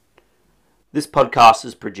This podcast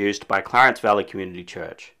is produced by Clarence Valley Community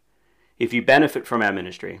Church. If you benefit from our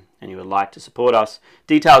ministry and you would like to support us,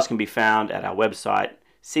 details can be found at our website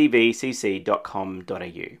cvcc.com.au.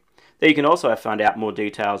 There you can also find out more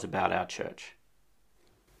details about our church.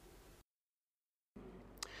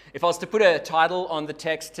 If I was to put a title on the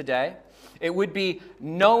text today, it would be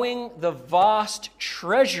Knowing the Vast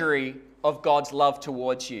Treasury of God's Love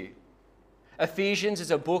Towards You. Ephesians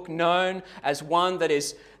is a book known as one that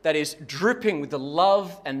is dripping with the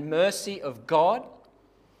love and mercy of God.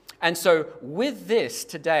 And so with this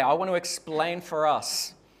today, I want to explain for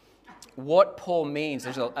us what Paul means.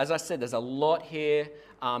 As I said, there's a lot here.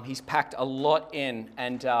 He's packed a lot in,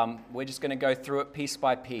 and we're just going to go through it piece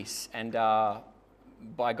by piece and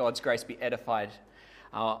by God's grace be edified.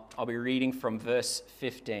 I'll be reading from verse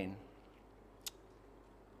 15.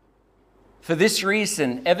 For this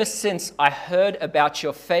reason, ever since I heard about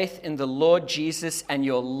your faith in the Lord Jesus and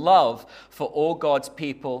your love for all God's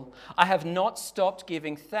people, I have not stopped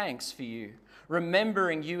giving thanks for you,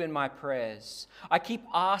 remembering you in my prayers. I keep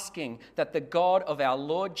asking that the God of our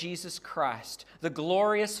Lord Jesus Christ, the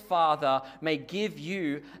glorious Father, may give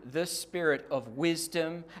you the spirit of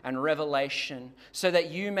wisdom and revelation so that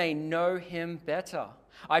you may know him better.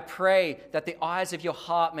 I pray that the eyes of your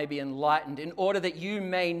heart may be enlightened in order that you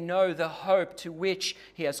may know the hope to which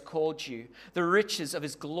he has called you, the riches of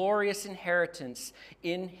his glorious inheritance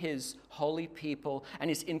in his holy people, and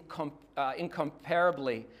his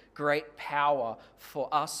incomparably great power for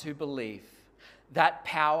us who believe. That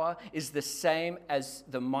power is the same as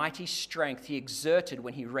the mighty strength he exerted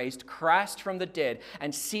when he raised Christ from the dead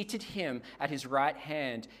and seated him at his right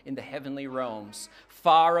hand in the heavenly realms,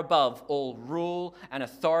 far above all rule and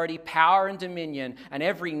authority, power and dominion, and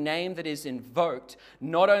every name that is invoked,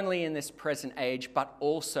 not only in this present age, but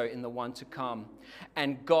also in the one to come.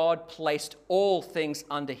 And God placed all things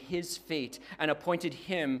under his feet and appointed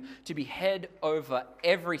him to be head over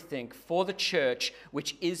everything for the church,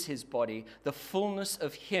 which is his body, the fullness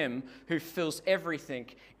of him who fills everything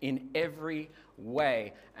in every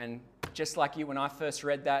way. And just like you, when I first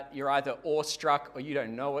read that, you're either awestruck or you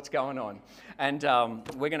don't know what's going on. And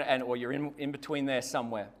or you're in between there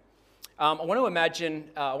somewhere. I want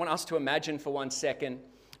us to imagine for 1 second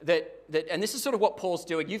that, and this is sort of what Paul's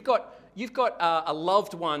doing. You've got a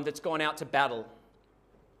loved one that's gone out to battle.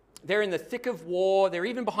 They're in the thick of war. They're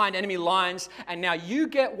even behind enemy lines. And now you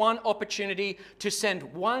get one opportunity to send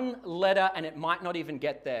one letter, and it might not even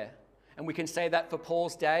get there. And we can say that for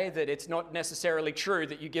Paul's day, that it's not necessarily true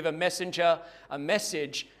that you give a messenger a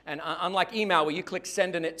message, and unlike email where you click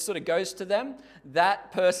send and it sort of goes to them,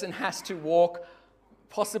 that person has to walk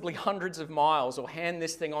possibly hundreds of miles or hand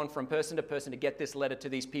this thing on from person to person to get this letter to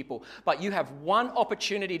these people. But you have one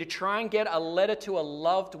opportunity to try and get a letter to a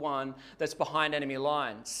loved one that's behind enemy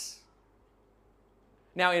lines.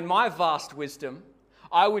 Now, in my vast wisdom,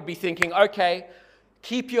 I would be thinking, okay,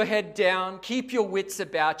 keep your head down, keep your wits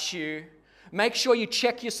about you, make sure you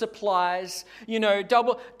check your supplies,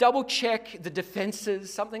 double check the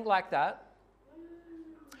defenses, something like that.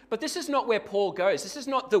 But this is not where Paul goes. This is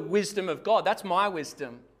not the wisdom of God. That's my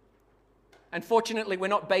wisdom. And fortunately, we're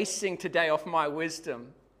not basing today off my wisdom.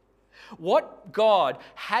 What God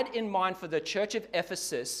had in mind for the church of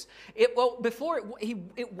Ephesus, it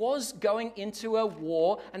was going into a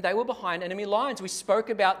war and they were behind enemy lines. We spoke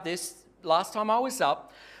about this last time I was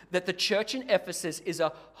up, that the church in Ephesus is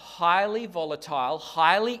a highly volatile,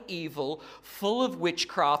 highly evil, full of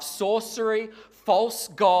witchcraft, sorcery, false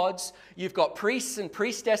gods. You've got priests and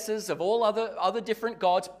priestesses of all other different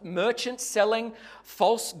gods, merchants selling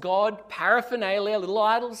false god paraphernalia, little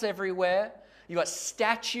idols everywhere. You've got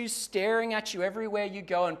statues staring at you everywhere you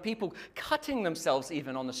go, and people cutting themselves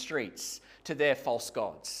even on the streets to their false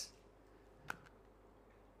gods.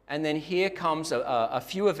 And then here comes a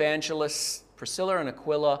few evangelists, Priscilla and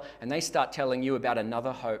Aquila, and they start telling you about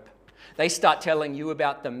another hope. They start telling you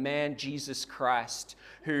about the man Jesus Christ,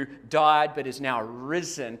 who died but is now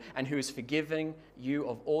risen and who is forgiving you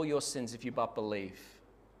of all your sins if you but believe.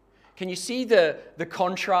 Can you see the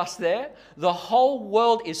contrast there? The whole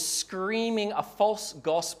world is screaming a false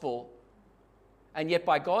gospel, and yet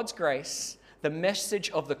by God's grace, the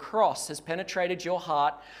message of the cross has penetrated your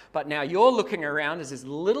heart, but now you're looking around as this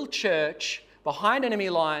little church behind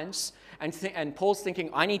enemy lines, and Paul's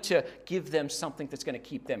thinking, I need to give them something that's going to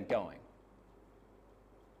keep them going.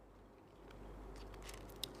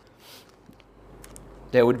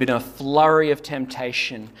 There would have been a flurry of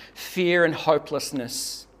temptation, fear and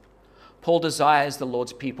hopelessness. Paul desires the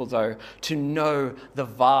Lord's people, though, to know the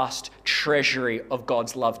vast treasury of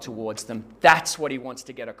God's love towards them. That's what he wants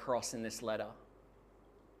to get across in this letter.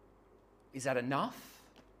 Is that enough?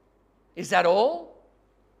 Is that all?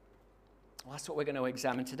 Well, that's what we're going to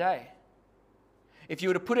examine today. If you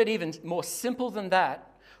were to put it even more simple than that,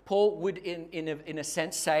 Paul would, in a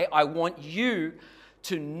sense, say, I want you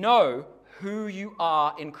to know who you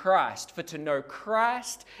are in Christ. For to know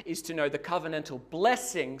Christ is to know the covenantal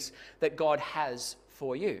blessings that God has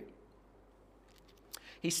for you.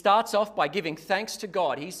 He starts off by giving thanks to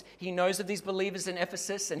God. He knows of these believers in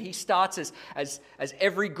Ephesus, and he starts as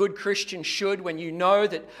every good Christian should when you know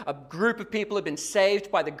that a group of people have been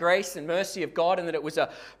saved by the grace and mercy of God and that it was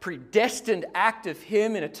a predestined act of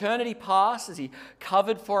him in eternity past as he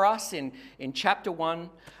covered for us in chapter 1.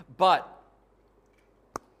 But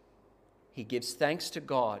he gives thanks to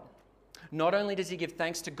God. Not only does he give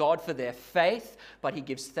thanks to God for their faith, but he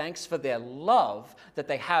gives thanks for their love that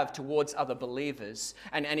they have towards other believers.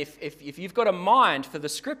 And if you've got a mind for the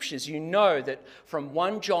scriptures, you know that from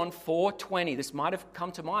 1 John 4:20, this might have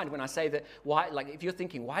come to mind when I say that, why, like if you're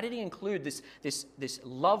thinking, why did he include this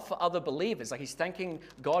love for other believers? Like he's thanking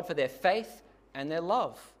God for their faith and their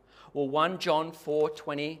love. Well, 1 John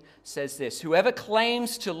 4:20 says this, whoever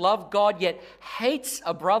claims to love God yet hates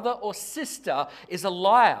a brother or sister is a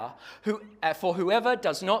liar. For whoever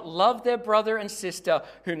does not love their brother and sister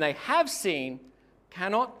whom they have seen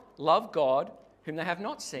cannot love God whom they have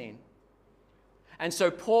not seen. And so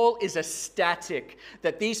Paul is ecstatic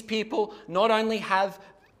that these people not only have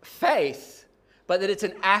faith, but that it's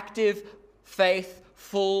an active faith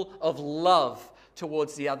full of love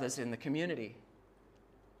towards the others in the community.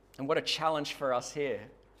 And what a challenge for us here.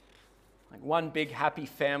 Like one big happy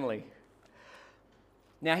family.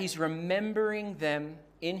 Now he's remembering them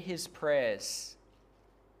in his prayers.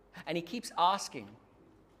 And he keeps asking.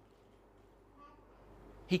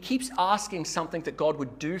 He keeps asking something that God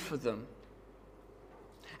would do for them.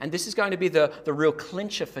 And this is going to be the real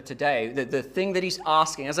clincher for today, the thing that he's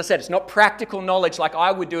asking. As I said, it's not practical knowledge like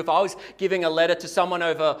I would do if I was giving a letter to someone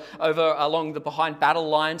over along the behind battle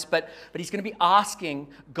lines, but he's going to be asking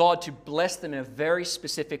God to bless them in a very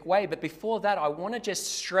specific way. But before that, I want to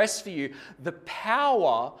just stress for you the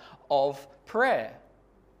power of prayer.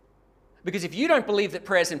 Because if you don't believe that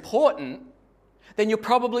prayer is important, then you're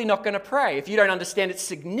probably not going to pray. If you don't understand its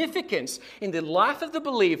significance in the life of the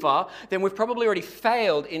believer, then we've probably already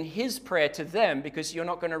failed in his prayer to them because you're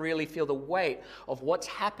not going to really feel the weight of what's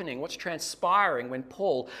happening, what's transpiring when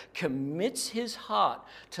Paul commits his heart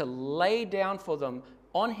to lay down for them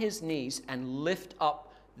on his knees and lift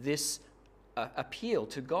up this appeal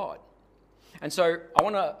to God. And so I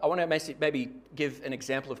want to maybe give an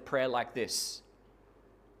example of prayer like this.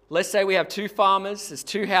 Let's say we have two farmers, there's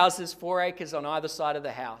two houses, 4 acres on either side of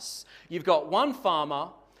the house. You've got one farmer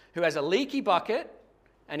who has a leaky bucket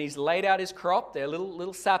and he's laid out his crop, they're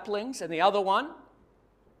little saplings, and the other one,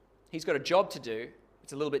 he's got a job to do.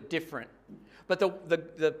 It's a little bit different. But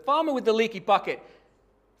the farmer with the leaky bucket,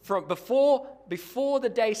 from before the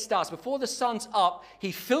day starts, before the sun's up,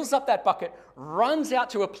 he fills up that bucket, runs out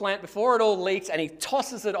to a plant before it all leaks, and he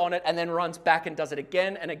tosses it on it, and then runs back and does it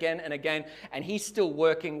again and again and again, and he's still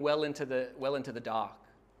working well into the dark.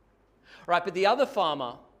 Right, but the other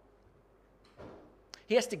farmer,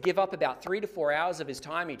 he has to give up about 3 to 4 hours of his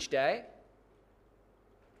time each day,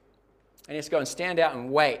 and he has to go and stand out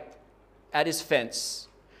and wait at his fence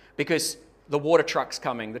because the water truck's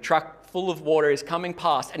coming. The truck full of water is coming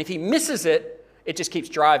past, and if he misses it, it just keeps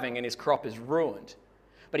driving and his crop is ruined.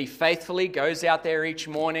 But he faithfully goes out there each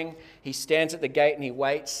morning, he stands at the gate and he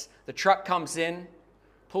waits. The truck comes in,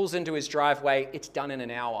 pulls into his driveway, it's done in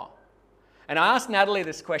an hour. And I asked Natalie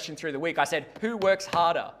this question through the week. I said, who works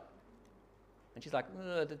harder? And she's like,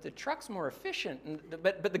 the truck's more efficient.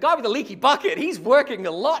 But the guy with the leaky bucket, he's working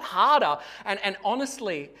a lot harder. And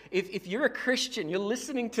honestly, if you're a Christian, you're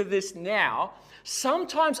listening to this now,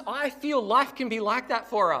 sometimes I feel life can be like that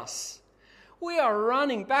for us. We are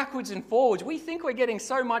running backwards and forwards. We think we're getting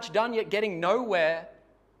so much done, yet getting nowhere.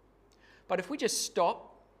 But if we just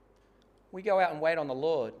stop, we go out and wait on the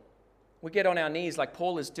Lord. We get on our knees like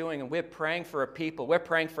Paul is doing, and we're praying for a people. We're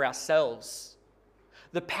praying for ourselves.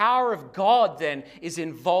 The power of God then is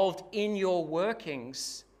involved in your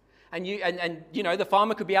workings. And you know, the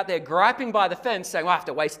farmer could be out there griping by the fence saying, well, I have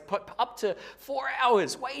to waste up to 4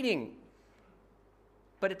 hours waiting.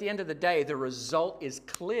 But at the end of the day, the result is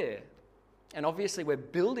clear. And obviously we're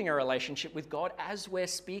building a relationship with God as we're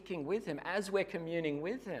speaking with him, as we're communing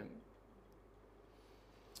with him.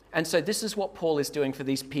 And so this is what Paul is doing for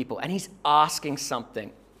these people. And he's asking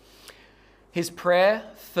something. His prayer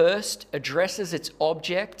first addresses its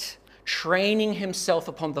object, training himself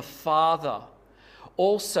upon the Father.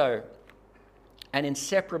 Also, and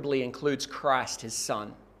inseparably includes Christ, his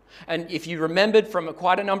Son. And if you remembered from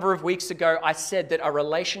quite a number of weeks ago, I said that a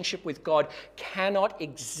relationship with God cannot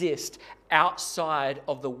exist outside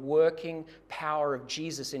of the working power of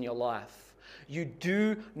Jesus in your life. You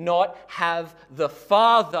do not have the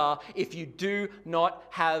Father if you do not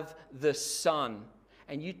have the Son.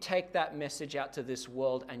 And you take that message out to this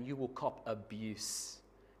world and you will cop abuse.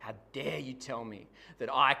 How dare you tell me that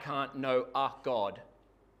I can't know our God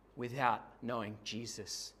without knowing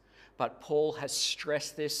Jesus? But Paul has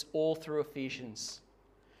stressed this all through Ephesians,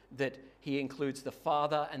 that he includes the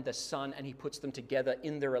Father and the Son, and he puts them together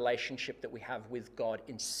in the relationship that we have with God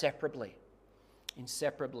inseparably.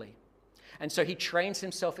 Inseparably. And so he trains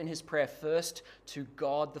himself in his prayer first to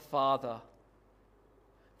God the Father,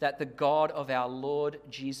 that the God of our Lord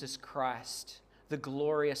Jesus Christ, the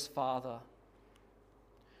glorious Father,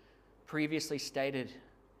 previously stated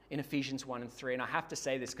in Ephesians 1 and 3, and I have to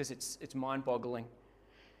say this because it's mind-boggling.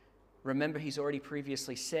 Remember, he's already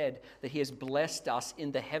previously said that he has blessed us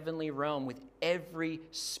in the heavenly realm with every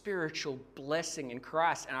spiritual blessing in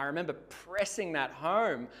Christ. And I remember pressing that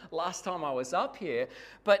home last time I was up here.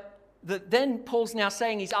 But then Paul's now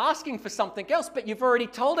saying he's asking for something else, but you've already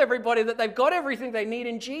told everybody that they've got everything they need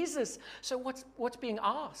in Jesus. So what's being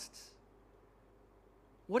asked?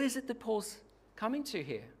 What is it that Paul's coming to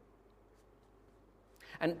here?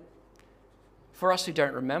 And for us who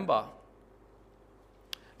don't remember,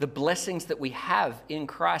 the blessings that we have in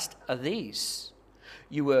Christ are these.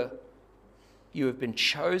 You have been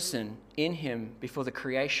chosen in him before the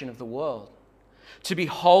creation of the world, to be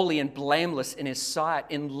holy and blameless in his sight.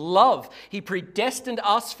 In love, he predestined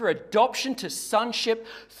us for adoption to sonship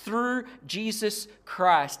through Jesus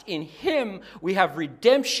Christ. In him, we have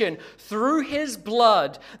redemption through his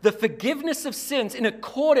blood, the forgiveness of sins in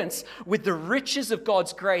accordance with the riches of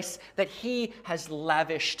God's grace that he has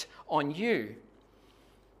lavished on you.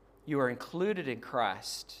 You are included in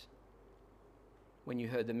Christ when you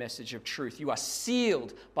heard the message of truth. You are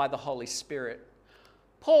sealed by the Holy Spirit.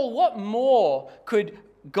 Paul, what more could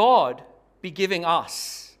God be giving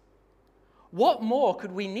us? What more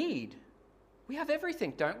could we need? We have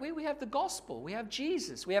everything, don't we? We have the gospel. We have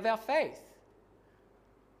Jesus. We have our faith.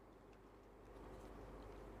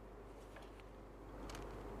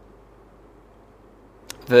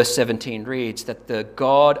 Verse 17 reads that the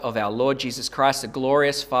God of our Lord Jesus Christ, the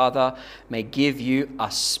glorious Father, may give you a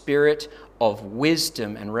spirit of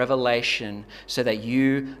wisdom and revelation so that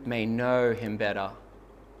you may know him better.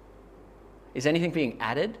 Is anything being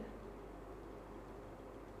added?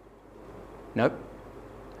 Nope.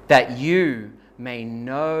 That you may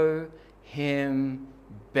know him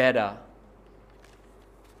better.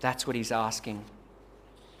 That's what he's asking.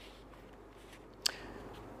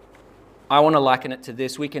 I want to liken it to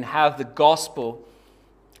this. We can have the gospel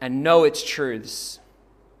and know its truths.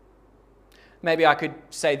 Maybe I could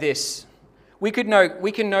say this. We can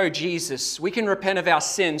know Jesus. We can repent of our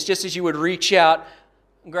sins just as you would reach out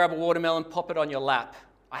and grab a watermelon, pop it on your lap.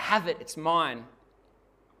 I have it. It's mine.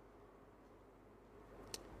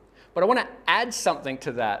 But I want to add something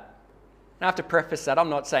to that. And I have to preface that.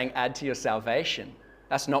 I'm not saying add to your salvation.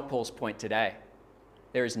 That's not Paul's point today.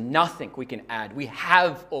 There is nothing we can add. We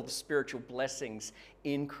have all the spiritual blessings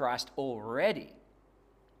in Christ already.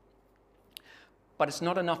 But it's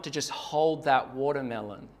not enough to just hold that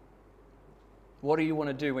watermelon. What do you want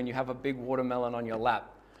to do when you have a big watermelon on your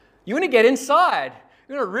lap? You want to get inside.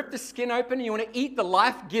 You want to rip the skin open and you want to eat the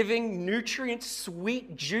life-giving, nutrient,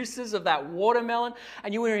 sweet juices of that watermelon,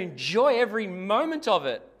 and you want to enjoy every moment of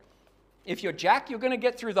it. If you're Jack, you're going to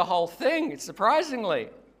get through the whole thing, surprisingly.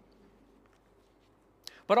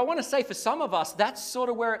 But I want to say for some of us, that's sort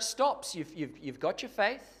of where it stops. You've got your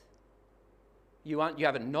faith. You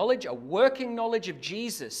have a knowledge, a working knowledge of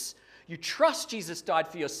Jesus. You trust Jesus died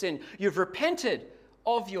for your sin. You've repented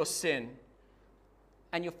of your sin.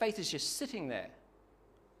 And your faith is just sitting there.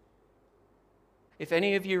 If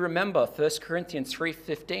any of you remember 1 Corinthians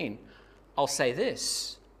 3:15, I'll say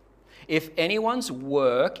this. If anyone's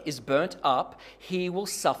work is burnt up, he will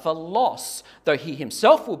suffer loss, though he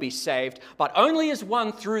himself will be saved, but only as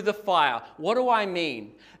one through the fire. What do I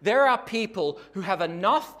mean? There are people who have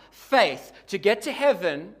enough faith to get to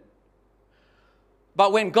heaven,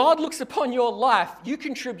 but when God looks upon your life, you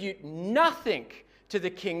contribute nothing to the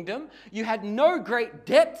kingdom. You had no great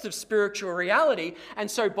depth of spiritual reality, and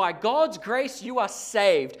so by God's grace, you are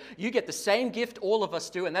saved. You get the same gift all of us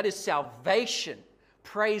do, and that is salvation.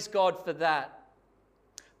 Praise God for that.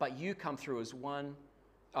 But you come through as one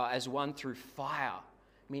through fire.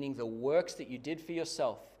 meaning the works that you did for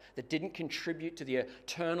yourself, that didn't contribute to the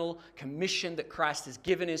eternal commission that Christ has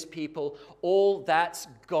given his people, all that's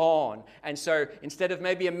gone. And so instead of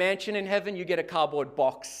maybe a mansion in heaven, you get a cardboard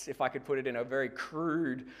box, if I could put it in a very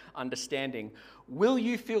crude understanding. Will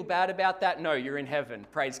you feel bad about that? No, you're in heaven.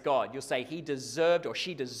 Praise God. You'll say he deserved or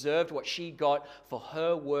she deserved what she got for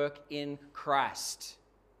her work in Christ.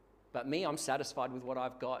 But me, I'm satisfied with what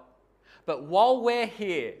I've got. But while we're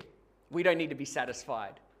here, we don't need to be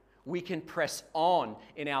satisfied. We can press on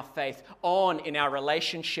in our faith, on in our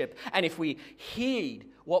relationship. And if we heed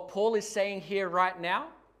what Paul is saying here right now,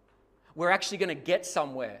 we're actually going to get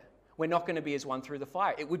somewhere. We're not going to be as one through the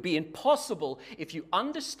fire. It would be impossible, if you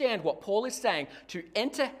understand what Paul is saying, to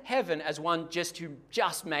enter heaven as one who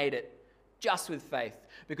just made it, just with faith.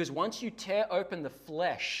 Because once you tear open the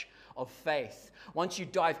flesh of faith, once you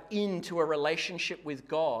dive into a relationship with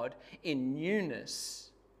God in newness,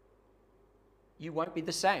 you won't be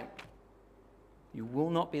the same. You will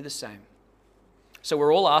not be the same. So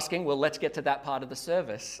we're all asking, well, let's get to that part of the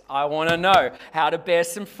service. I want to know how to bear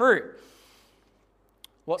some fruit.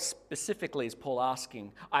 What specifically is Paul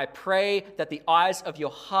asking? I pray that the eyes of your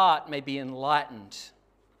heart may be enlightened.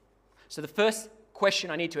 So the first question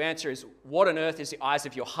I need to answer is, what on earth is the eyes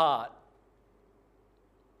of your heart?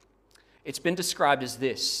 It's been described as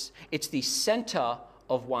this. It's the center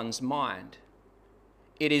of one's mind.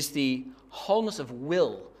 It is the wholeness of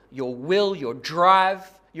will, your drive,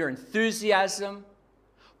 your enthusiasm.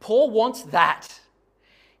 Paul wants that.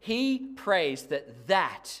 He prays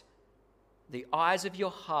that the eyes of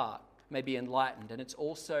your heart may be enlightened. And it's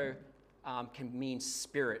also can mean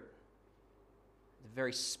spirit. The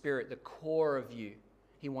very spirit, the core of you.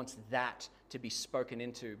 He wants that to be spoken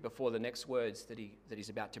into before the next words that he's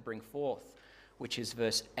about to bring forth, which is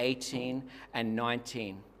verse 18 and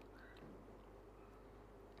 19.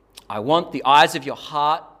 I want the eyes of your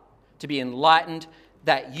heart to be enlightened,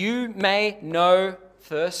 that you may know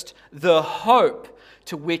first the hope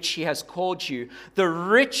to which he has called you, the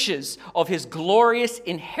riches of his glorious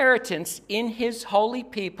inheritance in his holy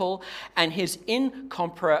people, and his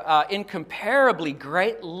incomparably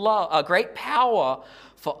great power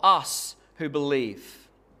for us who believe.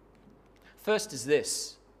 First is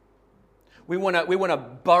this. We want to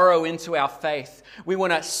burrow into our faith. We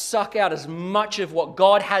want to suck out as much of what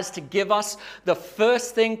God has to give us. The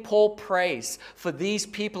first thing Paul prays for these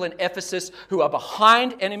people in Ephesus who are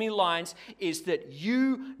behind enemy lines is that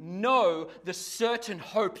you know the certain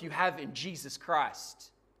hope you have in Jesus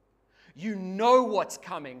Christ. You know what's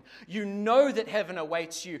coming. You know that heaven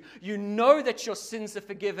awaits you. You know that your sins are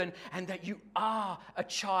forgiven and that you are a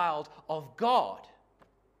child of God.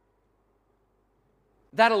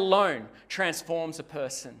 That alone transforms a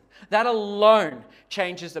person. That alone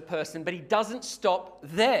changes a person. But he doesn't stop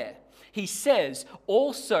there. He says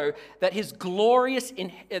also that his glorious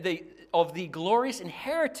inheritance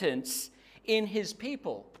in his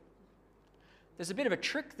people. There's a bit of a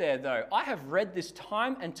trick there, though. I have read this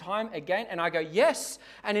time and time again, and I go, yes,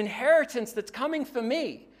 an inheritance that's coming for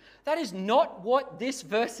me. That is not what this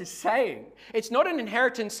verse is saying. It's not an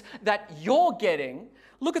inheritance that you're getting.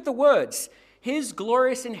 Look at the words. His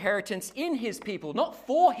glorious inheritance in his people, not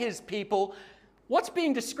for his people. What's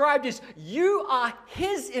being described is you are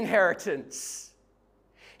his inheritance.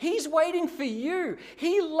 He's waiting for you.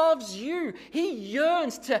 He loves you. He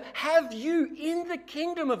yearns to have you in the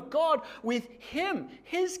kingdom of God with him,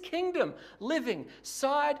 his kingdom, living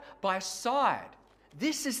side by side.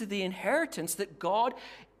 This is the inheritance that God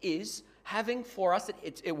is having for us.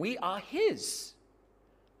 We are his.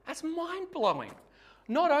 That's mind-blowing.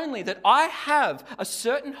 Not only that I have a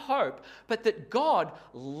certain hope, but that God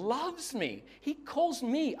loves me. He calls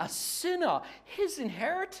me a sinner, his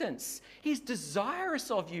inheritance. He's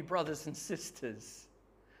desirous of you, brothers and sisters.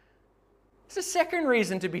 It's a second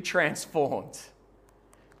reason to be transformed.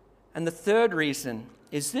 And the third reason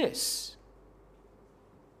is this: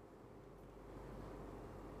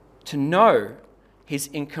 to know his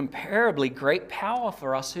incomparably great power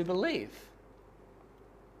for us who believe.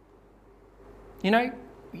 You know,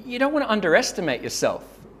 you don't want to underestimate yourself.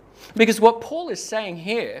 Because what Paul is saying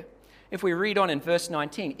here, if we read on in verse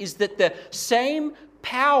 19, is that the same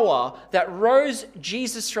power that rose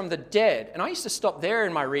Jesus from the dead, and I used to stop there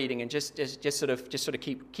in my reading and just sort of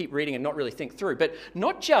keep reading and not really think through, but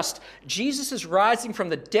not just Jesus' rising from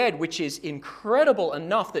the dead, which is incredible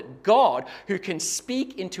enough that God, who can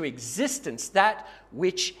speak into existence that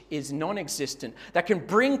which is non-existent, that can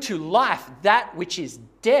bring to life that which is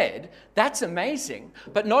dead, that's amazing.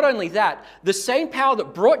 But not only that, the same power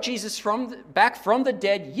that brought Jesus back from the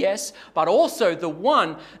dead, yes, but also the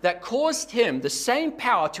one that caused him, the same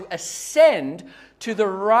power, to ascend to the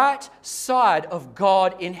right side of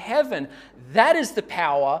God in heaven. That is the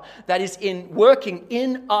power that is working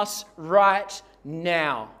in us right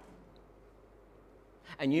now.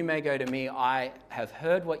 And you may go to me, I have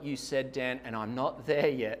heard what you said, Dan, and I'm not there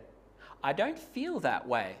yet. I don't feel that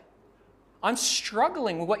way. I'm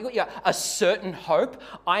struggling with a certain hope.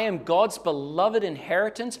 I am God's beloved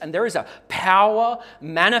inheritance, and there is a power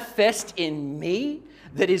manifest in me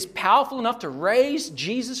that is powerful enough to raise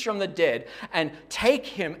Jesus from the dead and take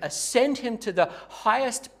him, ascend him to the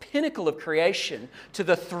highest pinnacle of creation, to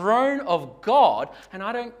the throne of God, and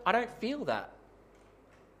I don't feel that.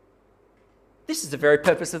 This is the very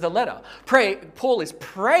purpose of the letter. Paul is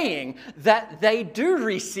praying that they do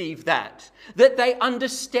receive that they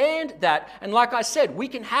understand that. And like I said, we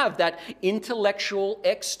can have that intellectual,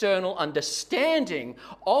 external understanding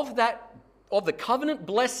of the covenant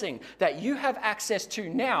blessing that you have access to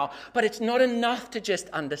now, but it's not enough to just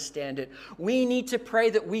understand it. We need to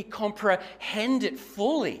pray that we comprehend it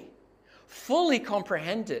fully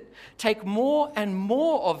comprehend it, take more and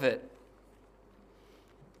more of it.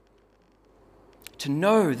 To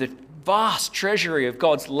know the vast treasury of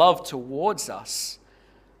God's love towards us.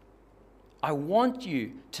 I want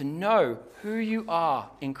you to know who you are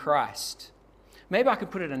in Christ. Maybe I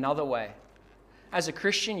could put it another way. As a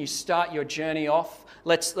Christian, you start your journey off.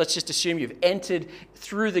 Let's just assume you've entered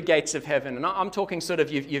through the gates of heaven. And I'm talking sort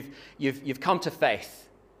of you've come to faith.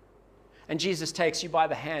 And Jesus takes you by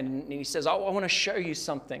the hand and he says, I want to show you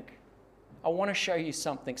something. I want to show you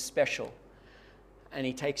something special. And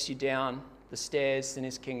he takes you down the stairs in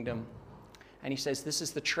his kingdom. And he says, this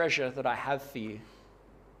is the treasure that I have for you.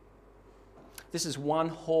 This is one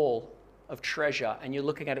hall of treasure. And you're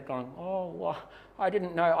looking at it going, oh, well, I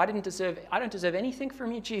didn't know. I don't deserve anything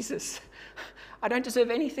from you, Jesus. I don't deserve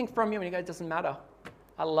anything from you. And he goes, it doesn't matter.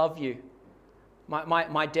 I love you.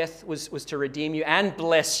 My death was to redeem you and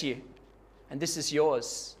bless you. And this is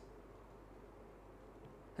yours.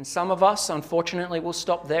 And some of us, unfortunately, will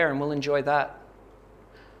stop there and we'll enjoy that.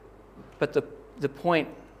 But the point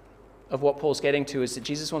of what Paul's getting to is that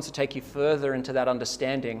Jesus wants to take you further into that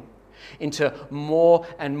understanding, into more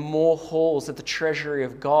and more halls of the treasury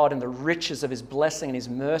of God and the riches of his blessing and his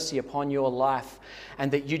mercy upon your life,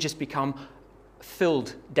 and that you just become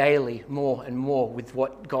filled daily more and more with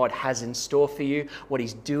what God has in store for you, what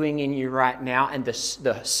he's doing in you right now, and the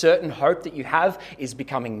certain hope that you have is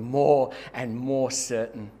becoming more and more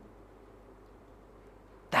certain.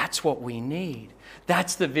 That's what we need.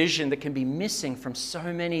 That's the vision that can be missing from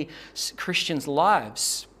so many Christians'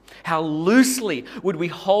 lives. How loosely would we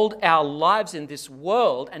hold our lives in this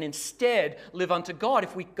world and instead live unto God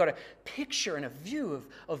if we got a picture and a view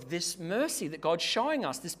of this mercy that God's showing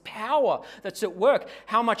us, this power that's at work?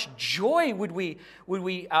 How much joy would we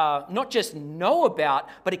not just know about,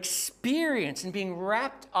 but experience in being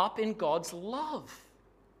wrapped up in God's love?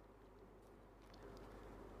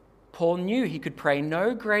 Paul knew he could pray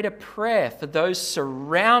no greater prayer for those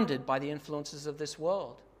surrounded by the influences of this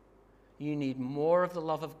world. You need more of the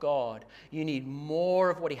love of God. You need more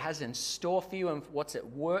of what he has in store for you and what's at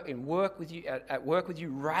work with you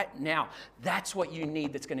right now. That's what you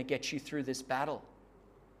need that's going to get you through this battle.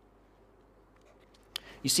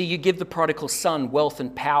 You see, you give the prodigal son wealth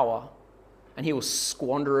and power, and he will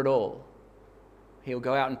squander it all. He'll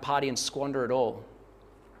go out and party and squander it all.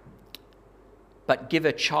 But give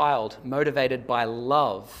a child motivated by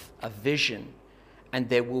love a vision, and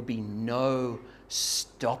there will be no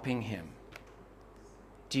stopping him.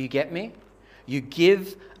 Do you get me? You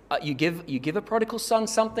give a prodigal son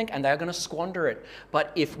something, and they're going to squander it.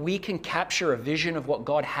 But if we can capture a vision of what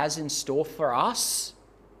God has in store for us,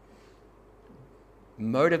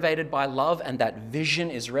 motivated by love, and that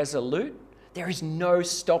vision is resolute, there is no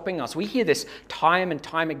stopping us. We hear this time and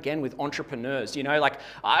time again with entrepreneurs. You know, like,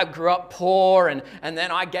 I grew up poor and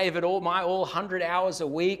then I gave it all 100 hours a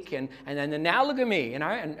week and then now look at me, you know,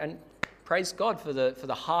 and praise God for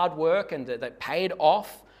the hard work and that paid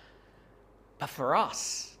off. But for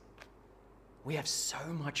us, we have so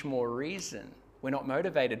much more reason. We're not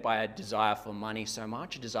motivated by a desire for money so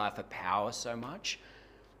much, a desire for power so much.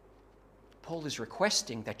 Paul is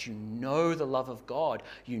requesting that you know the love of God,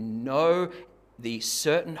 you know the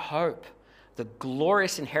certain hope, the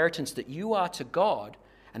glorious inheritance that you are to God,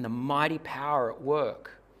 and the mighty power at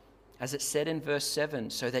work. As it said in verse 7,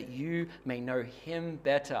 so that you may know him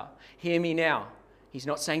better. Hear me now. He's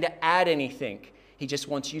not saying to add anything. He just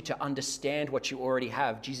wants you to understand what you already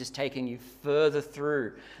have. Jesus taking you further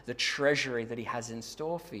through the treasury that he has in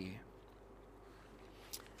store for you.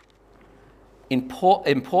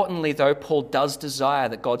 Importantly, though, Paul does desire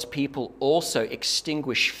that God's people also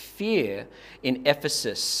extinguish fear in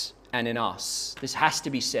Ephesus and in us. This has to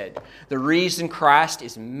be said. The reason Christ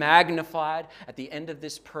is magnified at the end of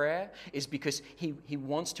this prayer is because he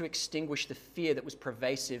wants to extinguish the fear that was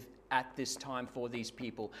pervasive at this time for these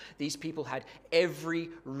people. These people had every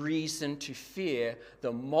reason to fear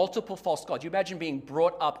the multiple false gods. You imagine being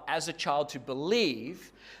brought up as a child to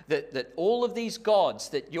believe that all of these gods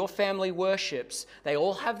that your family worships, they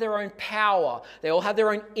all have their own power, they all have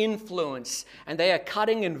their own influence, and they are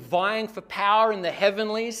cutting and vying for power in the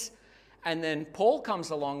heavenlies. And then Paul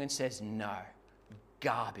comes along and says, no,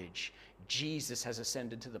 garbage. Jesus has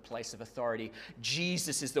ascended to the place of authority.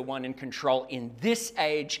 Jesus is the one in control in this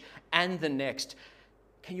age and the next.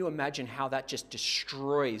 Can you imagine how that just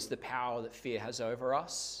destroys the power that fear has over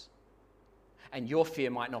us? And your fear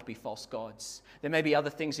might not be false gods. There may be other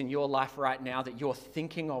things in your life right now that you're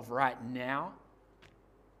thinking of right now.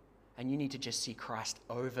 And you need to just see Christ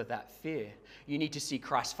over that fear. You need to see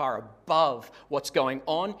Christ far above what's going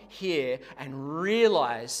on here and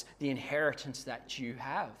realize the inheritance that you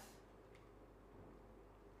have.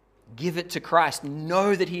 Give it to Christ.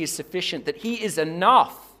 Know that He is sufficient, that He is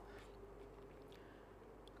enough.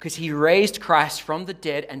 Because He raised Christ from the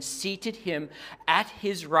dead and seated Him at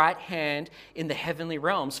His right hand in the heavenly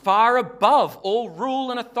realms, far above all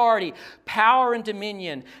rule and authority, power and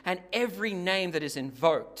dominion, and every name that is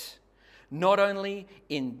invoked, not only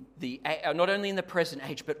in the present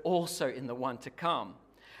age, but also in the one to come.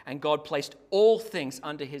 And God placed all things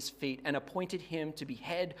under His feet and appointed Him to be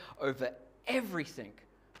head over everything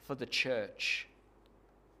for the church.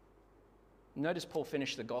 Notice Paul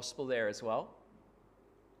finished the gospel there as well.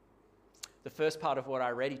 The first part of what I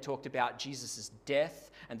read, he talked about Jesus' death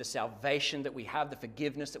and the salvation that we have, the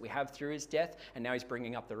forgiveness that we have through His death, and now he's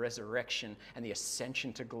bringing up the resurrection and the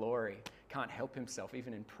ascension to glory. Can't help himself,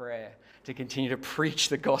 even in prayer, to continue to preach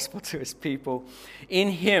the gospel to his people. In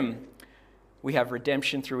Him, we have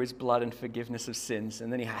redemption through His blood and forgiveness of sins,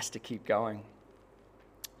 and then he has to keep going.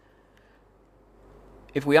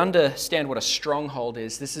 If we understand what a stronghold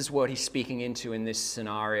is, this is what he's speaking into in this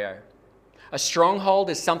scenario. A stronghold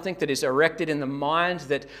is something that is erected in the mind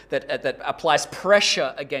that applies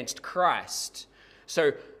pressure against Christ.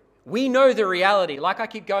 So we know the reality. Like I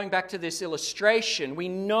keep going back to this illustration, we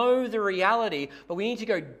know the reality, but we need to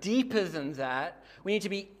go deeper than that. We need to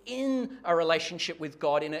be in a relationship with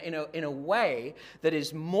God in a way that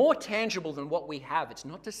is more tangible than what we have. It's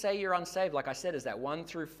not to say you're unsaved. Like I said, is that one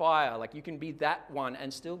through fire. Like you can be that one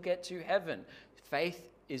and still get to heaven. Faith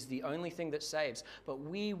is the only thing that saves. But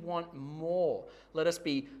we want more. Let us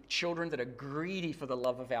be children that are greedy for the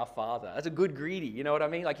love of our Father. That's a good greedy, you know what I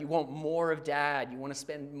mean? Like you want more of Dad. You want to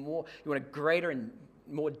spend more. You want a greater and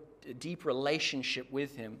more deep relationship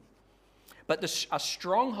with Him. But a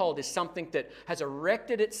stronghold is something that has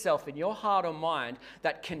erected itself in your heart or mind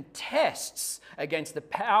that contests against the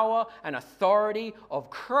power and authority of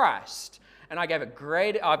Christ. And I've got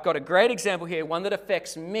a great example here, one that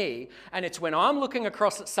affects me. And it's when I'm looking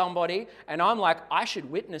across at somebody and I'm like, I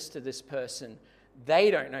should witness to this person.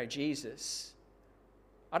 They don't know Jesus.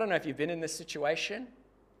 I don't know if you've been in this situation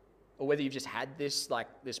or whether you've just had this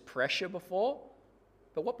pressure before.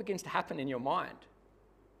 But what begins to happen in your mind?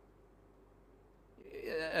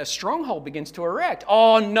 A stronghold begins to erect.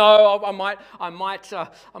 Oh no, I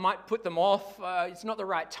might put them off. It's not the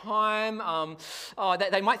right time.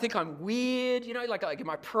 They might think I'm weird. You know, like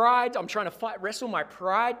my pride. I'm trying to wrestle my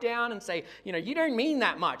pride down and say, you don't mean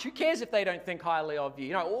that much. Who cares if they don't think highly of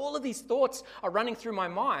you? All of these thoughts are running through my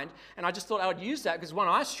mind, and I just thought I would use that because one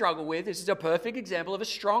I struggle with. This is a perfect example of a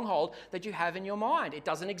stronghold that you have in your mind. It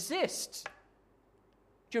doesn't exist.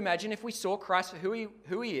 Do you imagine if we saw Christ for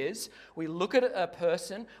who he is, we look at a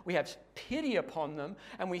person, we have pity upon them,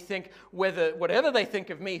 and we think, whatever they think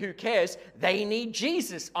of me, who cares? They need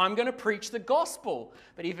Jesus. I'm going to preach the gospel.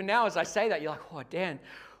 But even now, as I say that, you're like, oh, Dan,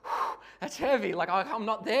 that's heavy. Like, I'm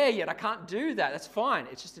not there yet. I can't do that. That's fine.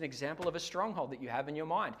 It's just an example of a stronghold that you have in your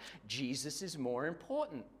mind. Jesus is more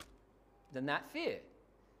important than that fear.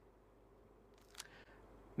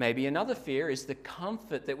 Maybe another fear is the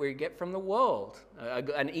comfort that we get from the world.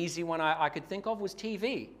 An easy one I could think of was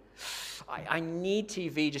TV. I need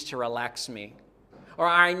TV just to relax me. Or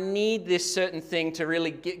I need this certain thing to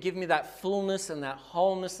really give me that fullness and that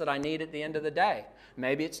wholeness that I need at the end of the day.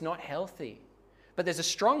 Maybe it's not healthy. But there's a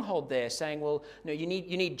stronghold there saying, well, no, you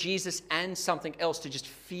need Jesus and something else to just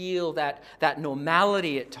feel that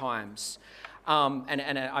normality at times.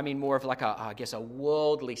 I mean more of like a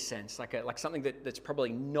worldly sense, like something that's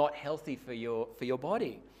probably not healthy for your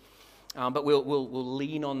body. But we'll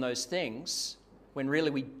lean on those things when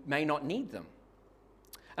really we may not need them.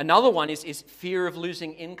 Another one is fear of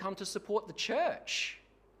losing income to support the church.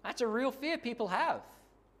 That's a real fear people have.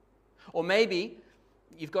 Or maybe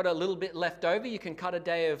you've got a little bit left over, you can cut a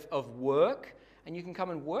day of work and you can come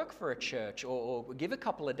and work for a church or give a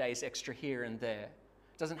couple of days extra here and there.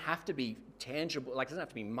 It doesn't have to be tangible, like it doesn't have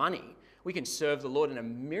to be money. We can serve the Lord in a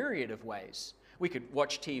myriad of ways. We could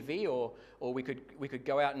watch TV or we could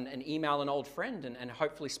go out and email an old friend and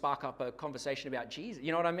hopefully spark up a conversation about Jesus.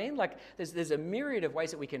 You know what I mean? Like there's a myriad of ways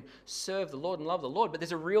that we can serve the Lord and love the Lord, but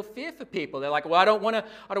there's a real fear for people. They're like, well, I don't want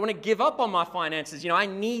to give up on my finances. I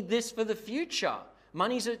need this for the future.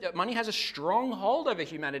 Money has a strong hold over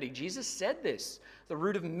humanity. Jesus said this, the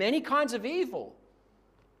root of many kinds of evil.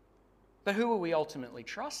 But who are we ultimately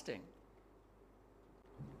trusting?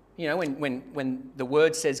 When the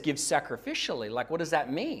word says give sacrificially, like what does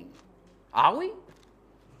that mean? Are we?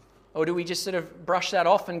 Or do we just sort of brush that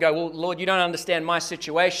off and go, well, Lord, you don't understand my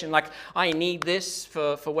situation. Like I need this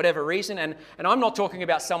for whatever reason. And I'm not talking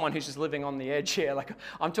about someone who's just living on the edge here. Like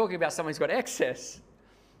I'm talking about someone who's got excess.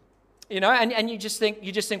 And you just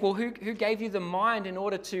think, well, who gave you the mind in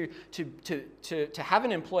order to have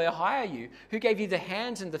an employer hire you? Who gave you the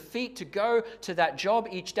hands and the feet to go to that job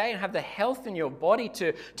each day and have the health in your body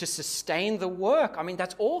to sustain the work? I mean,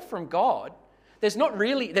 that's all from God. There's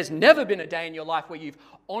never been a day in your life where you've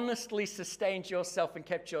honestly sustained yourself and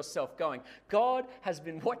kept yourself going. God has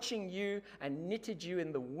been watching you and knitted you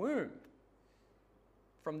in the womb.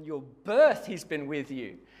 From your birth, He's been with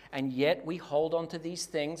you. And yet we hold on to these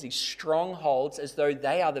things, these strongholds, as though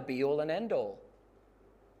they are the be-all and end-all.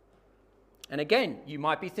 And again, you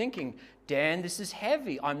might be thinking, Dan, this is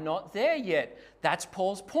heavy. I'm not there yet. That's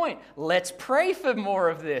Paul's point. Let's pray for more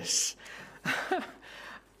of this.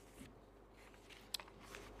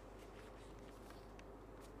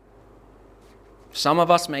 Some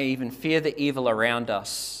of us may even fear the evil around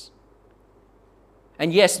us.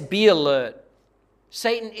 And yes, be alert.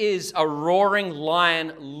 Satan is a roaring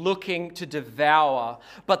lion looking to devour,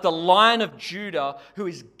 but the Lion of Judah, who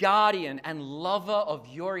is guardian and lover of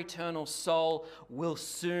your eternal soul, will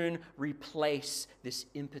soon replace this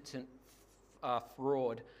impotent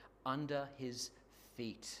fraud under his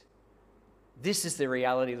feet. This is the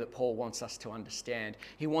reality that Paul wants us to understand.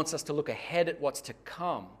 He wants us to look ahead at what's to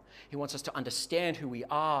come. He wants us to understand who we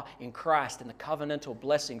are in Christ and the covenantal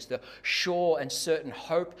blessings, the sure and certain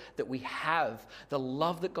hope that we have, the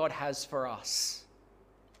love that God has for us.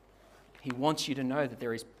 He wants you to know that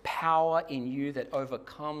there is power in you that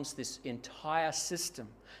overcomes this entire system,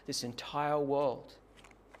 this entire world.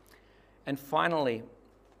 And finally,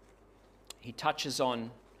 he touches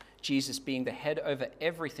on Jesus being the head over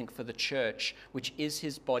everything for the church, which is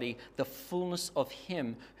his body, the fullness of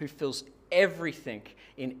him who fills everything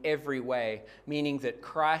in every way, meaning that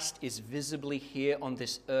Christ is visibly here on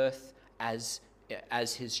this earth as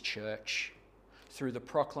his church, through the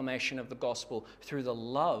proclamation of the gospel, through the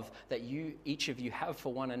love that each of you have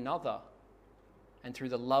for one another, and through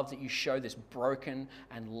the love that you show this broken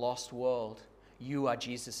and lost world. You are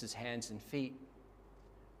Jesus' hands and feet.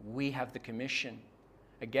 We have the commission.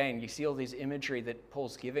 Again, you see all these imagery that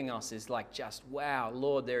Paul's giving us is like just, wow,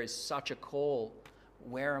 Lord, there is such a call.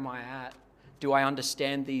 Where am I at? Do I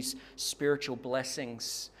understand these spiritual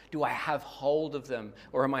blessings? Do I have hold of them?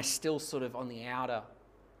 Or am I still sort of on the outer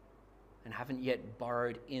and haven't yet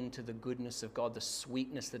burrowed into the goodness of God, the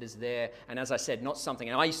sweetness that is there? And as I said, not something,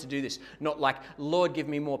 and I used to do this, not like, Lord, give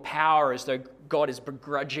me more power, as though God is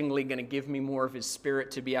begrudgingly going to give me more of his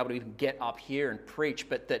spirit to be able to even get up here and preach,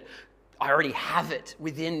 but that I already have it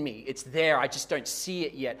within me. It's there. I just don't see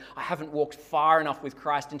it yet. I haven't walked far enough with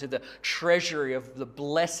Christ into the treasury of the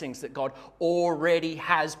blessings that God already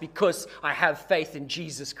has because I have faith in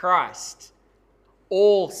Jesus Christ.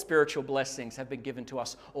 All spiritual blessings have been given to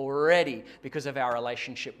us already because of our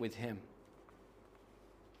relationship with him.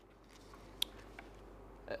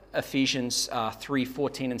 Ephesians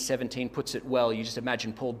 3:14 and 17 puts it well. You just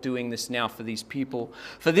imagine Paul doing this now for these people.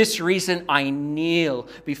 For this reason I kneel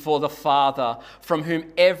before the Father, from whom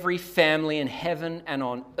every family in heaven and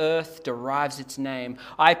on earth derives its name.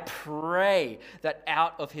 I pray that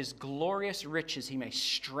out of his glorious riches he may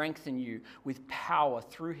strengthen you with power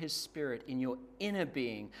through his Spirit in your inner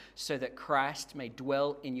being, so that Christ may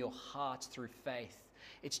dwell in your hearts through faith.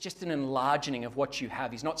 It's just an enlarging of what you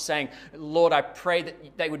have. He's not saying, Lord, I pray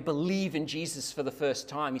that they would believe in Jesus for the first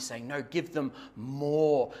time. He's saying, no, give them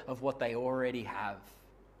more of what they already have.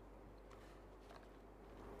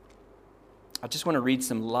 I just want to read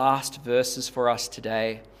some last verses for us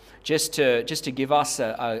today, just to give us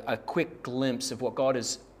a quick glimpse of what God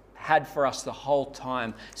has had for us the whole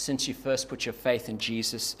time since you first put your faith in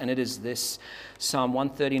Jesus. And it is this, Psalm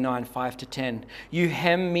 139, 5-10. You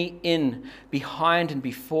hem me in behind and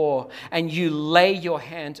before, and you lay your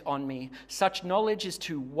hand on me. Such knowledge is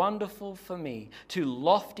too wonderful for me, too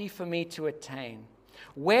lofty for me to attain.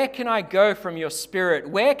 Where can I go from your spirit?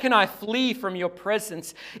 Where can I flee from your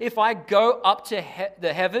presence? If I go up to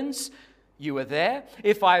the heavens, you are there.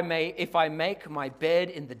 If I make my bed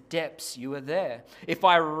in the depths, you are there. If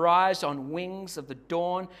I rise on wings of the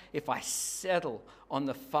dawn, if I settle on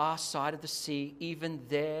the far side of the sea, even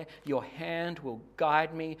there your hand will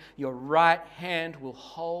guide me, your right hand will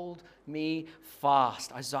hold me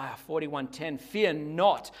fast. Isaiah 41:10. Fear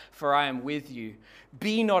not, for I am with you.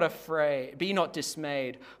 Be not afraid, be not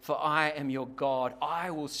dismayed, for I am your God. I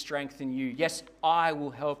will strengthen you. Yes, I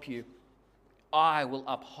will help you. I will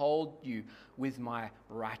uphold you with my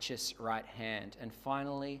righteous right hand. And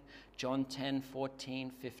finally, John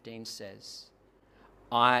 10:14-15 says,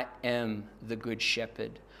 I am the good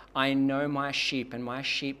shepherd. I know my sheep, and my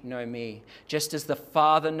sheep know me, just as the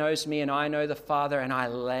Father knows me, and I know the Father, and I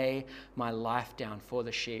lay my life down for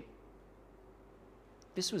the sheep.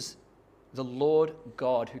 This was the Lord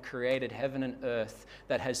God who created heaven and earth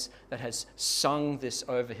that has sung this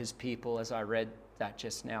over his people as I read that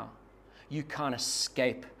just now. You can't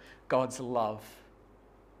escape God's love.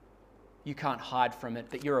 You can't hide from it,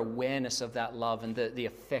 but your awareness of that love and the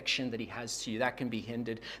affection that he has to you, that can be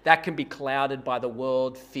hindered. That can be clouded by the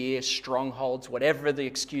world, fear, strongholds, whatever the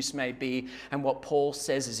excuse may be. And what Paul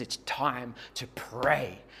says is it's time to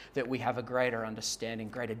pray that we have a greater understanding,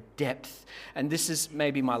 greater depth. And this is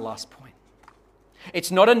maybe my last point.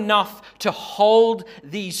 It's not enough to hold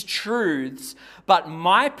these truths, but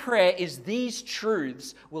my prayer is these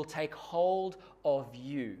truths will take hold of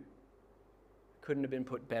you. Couldn't have been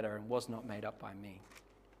put better and was not made up by me.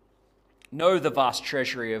 Know the vast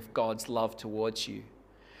treasury of God's love towards you.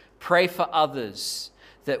 Pray for others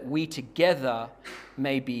that we together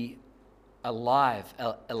may be alive,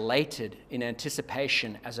 elated in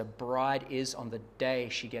anticipation as a bride is on the day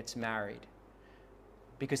she gets married.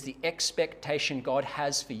 Because the expectation God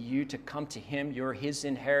has for you to come to him, you're his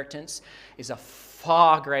inheritance, is a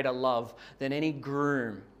far greater love than any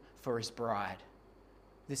groom for his bride.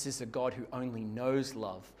 This is a God who only knows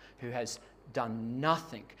love, who has done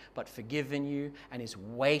nothing but forgiven you and is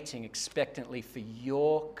waiting expectantly for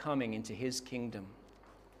your coming into his kingdom.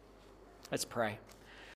 Let's pray.